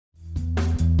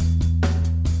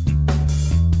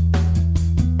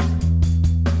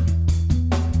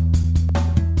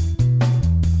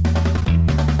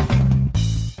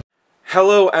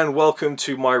Hello and welcome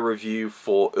to my review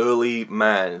for Early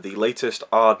Man, the latest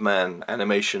Aardman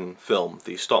animation film,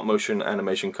 the stop-motion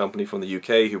animation company from the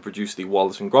UK who produced the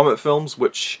Wallace and Gromit films,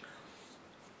 which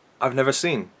I've never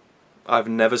seen. I've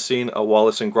never seen a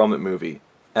Wallace and Gromit movie,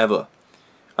 ever.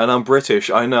 And I'm British,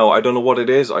 I know, I don't know what it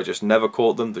is, I just never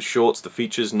caught them, the shorts, the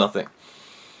features, nothing.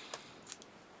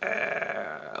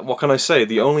 What can I say?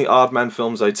 The only Aardman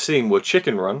films I'd seen were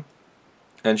Chicken Run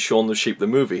and Shaun the Sheep the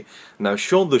movie. Now,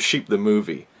 Shaun the Sheep the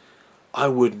movie, I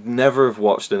would never have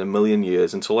watched in a million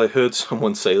years until I heard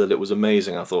someone say that it was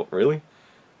amazing. I thought, really?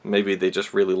 Maybe they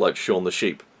just really liked Shaun the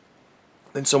Sheep.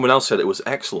 Then someone else said it was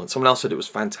excellent. Someone else said it was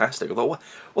fantastic. I thought,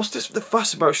 what's this the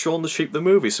fuss about Shaun the Sheep the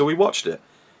movie? So we watched it.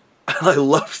 And I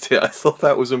loved it. I thought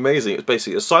that was amazing. It was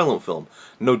basically a silent film.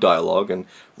 No dialogue and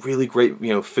really great,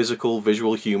 physical,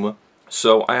 visual humor.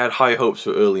 So I had high hopes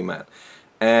for Early Man.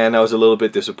 And I was a little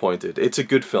bit disappointed. It's a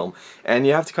good film, and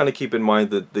you have to kind of keep in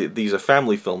mind that these are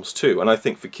family films too, and I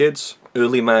think for kids,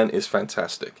 Early Man is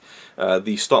fantastic.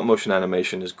 The stop-motion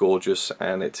animation is gorgeous,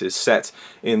 and it is set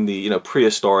in the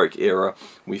prehistoric era.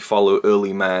 We follow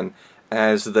Early Man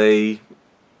as they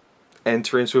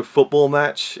enter into a football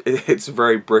match. It's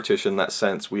very British in that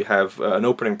sense. We have an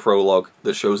opening prologue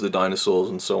that shows the dinosaurs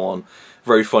and so on.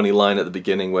 Very funny line at the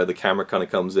beginning where the camera kind of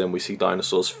comes in. We see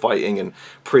dinosaurs fighting in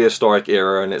prehistoric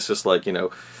era, and it's just like,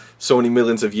 so many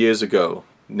millions of years ago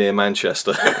near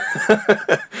Manchester.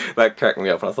 That cracked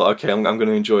me up, and I thought, okay, I'm going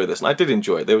to enjoy this. And I did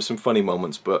enjoy it. There were some funny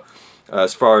moments, but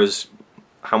as far as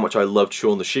how much I loved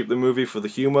Shaun the Sheep the movie for the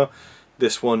humor,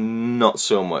 this one not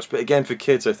so much. But again, for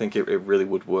kids, I think it really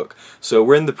would work. So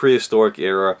we're in the prehistoric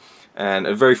era, and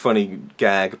a very funny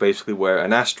gag, basically, where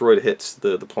an asteroid hits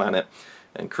the planet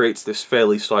and creates this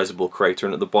fairly sizable crater,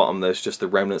 and at the bottom there's just the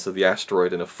remnants of the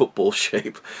asteroid in a football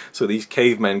shape. So these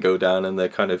cavemen go down and they're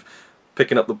kind of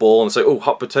picking up the ball and say, oh,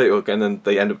 hot potato, and then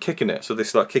they end up kicking it. So they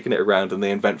start kicking it around and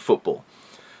they invent football.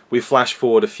 We flash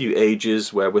forward a few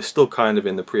ages where we're still kind of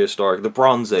in the prehistoric, the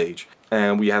Bronze Age,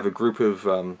 and we have a group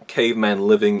of cavemen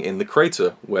living in the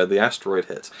crater where the asteroid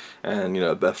hit. And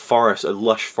a forest, a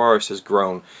lush forest has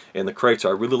grown in the crater.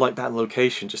 I really like that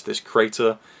location, just this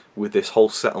crater with this whole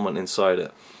settlement inside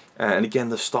it. And again,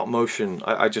 the stop motion,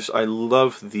 I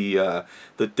love the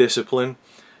discipline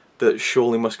that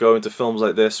surely must go into films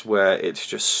like this, where it's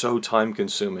just so time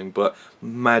consuming but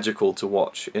magical to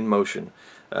watch in motion.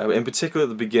 In particular at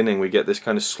the beginning we get this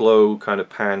kind of slow kind of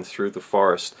pan through the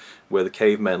forest where the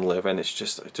cavemen live, and it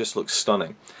just looks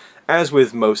stunning. As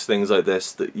with most things like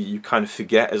this, that you kind of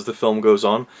forget as the film goes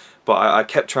on, but I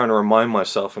kept trying to remind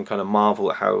myself and kind of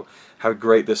marvel at how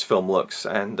great this film looks.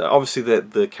 And obviously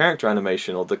the character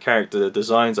animation, or the character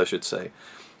designs I should say,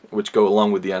 which go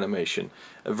along with the animation,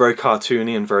 are very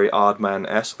cartoony and very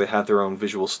Aardman-esque. They have their own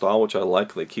visual style, which I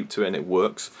like. They keep to it and it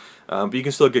works. But you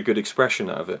can still get good expression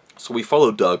out of it. So we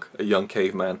follow Doug, a young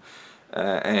caveman,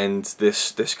 and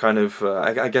this kind of,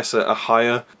 I guess, a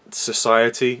higher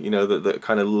society, that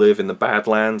kind of live in the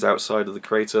Badlands outside of the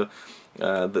crater.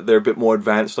 That they're a bit more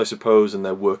advanced, I suppose, and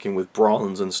they're working with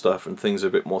bronze and stuff, and things are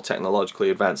a bit more technologically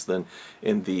advanced than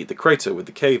in the crater with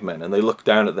the cavemen, and they look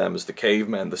down at them as the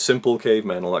cavemen, the simple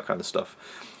cavemen, all that kind of stuff.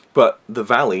 But the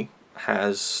valley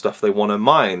has stuff they want to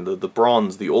mine, the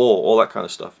bronze, the ore, all that kind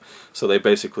of stuff. So they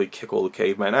basically kick all the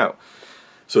cavemen out.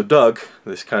 So Doug,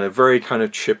 this very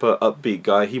chipper, upbeat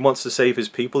guy, he wants to save his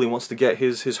people, he wants to get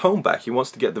his home back, he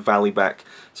wants to get the valley back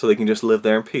so they can just live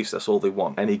there in peace, that's all they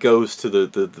want. And he goes to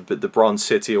the Bronze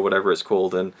City, or whatever it's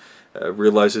called, and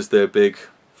realizes they're big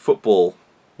football,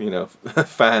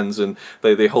 fans, and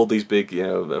they hold these big,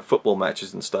 football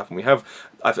matches and stuff. And we have,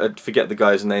 I forget the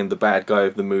guy's name, the bad guy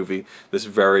of the movie, this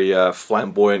very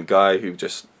flamboyant guy who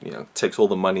just, takes all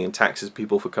the money and taxes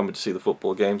people for coming to see the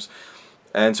football games.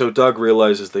 And so Doug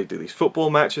realizes they do these football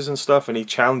matches and stuff, and he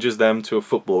challenges them to a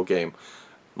football game.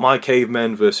 My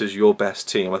cavemen versus your best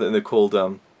team. I think they're called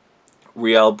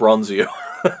Real Bronzio.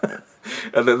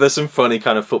 And there's some funny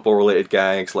kind of football-related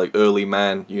gags, like Early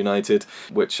Man United,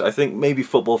 which I think maybe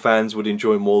football fans would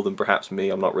enjoy more than perhaps me.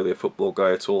 I'm not really a football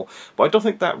guy at all. But I don't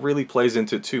think that really plays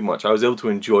into it too much. I was able to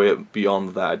enjoy it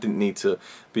beyond that. I didn't need to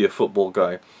be a football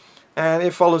guy. And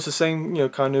it follows the same,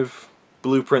 kind of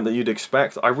blueprint that you'd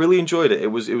expect. I really enjoyed it. It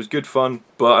was good fun,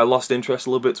 but I lost interest a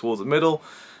little bit towards the middle.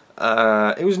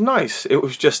 It was nice. It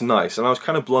was just nice, and I was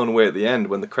kind of blown away at the end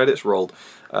when the credits rolled.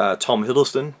 Tom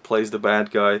Hiddleston plays the bad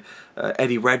guy.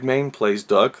 Eddie Redmayne plays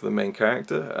Doug, the main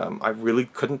character. I really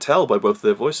couldn't tell by both of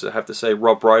their voices, I have to say.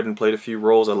 Rob Brydon played a few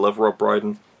roles. I love Rob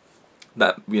Brydon.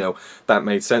 That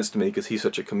made sense to me because he's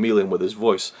such a chameleon with his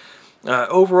voice.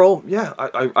 Overall, yeah,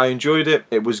 I enjoyed it.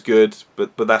 It was good,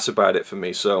 but that's about it for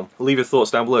me. So leave your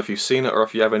thoughts down below if you've seen it, or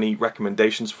if you have any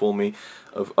recommendations for me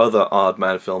of other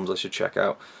Aardman films I should check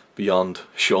out beyond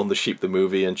Shaun the Sheep the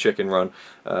movie and Chicken Run.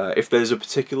 If there's a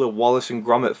particular Wallace and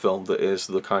Gromit film that is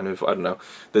the kind of, I don't know,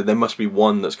 that there must be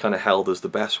one that's kind of held as the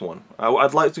best one.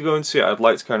 I'd like to go and see it. I'd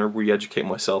like to kind of re-educate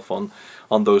myself on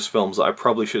those films that I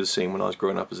probably should have seen when I was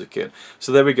growing up as a kid.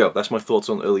 So there we go. That's my thoughts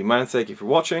on Early Man. Thank you for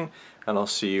watching, and I'll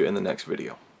see you in the next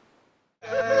video.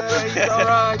 It's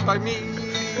alright by me.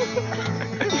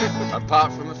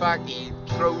 Apart from the fact he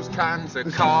throws cans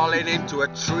of Carlin into a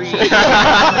tree.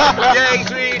 Yeah,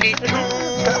 he's really cool.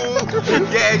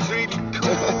 Yeah, he's really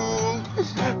cool.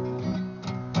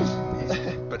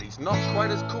 But he's not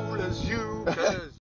quite as cool as you.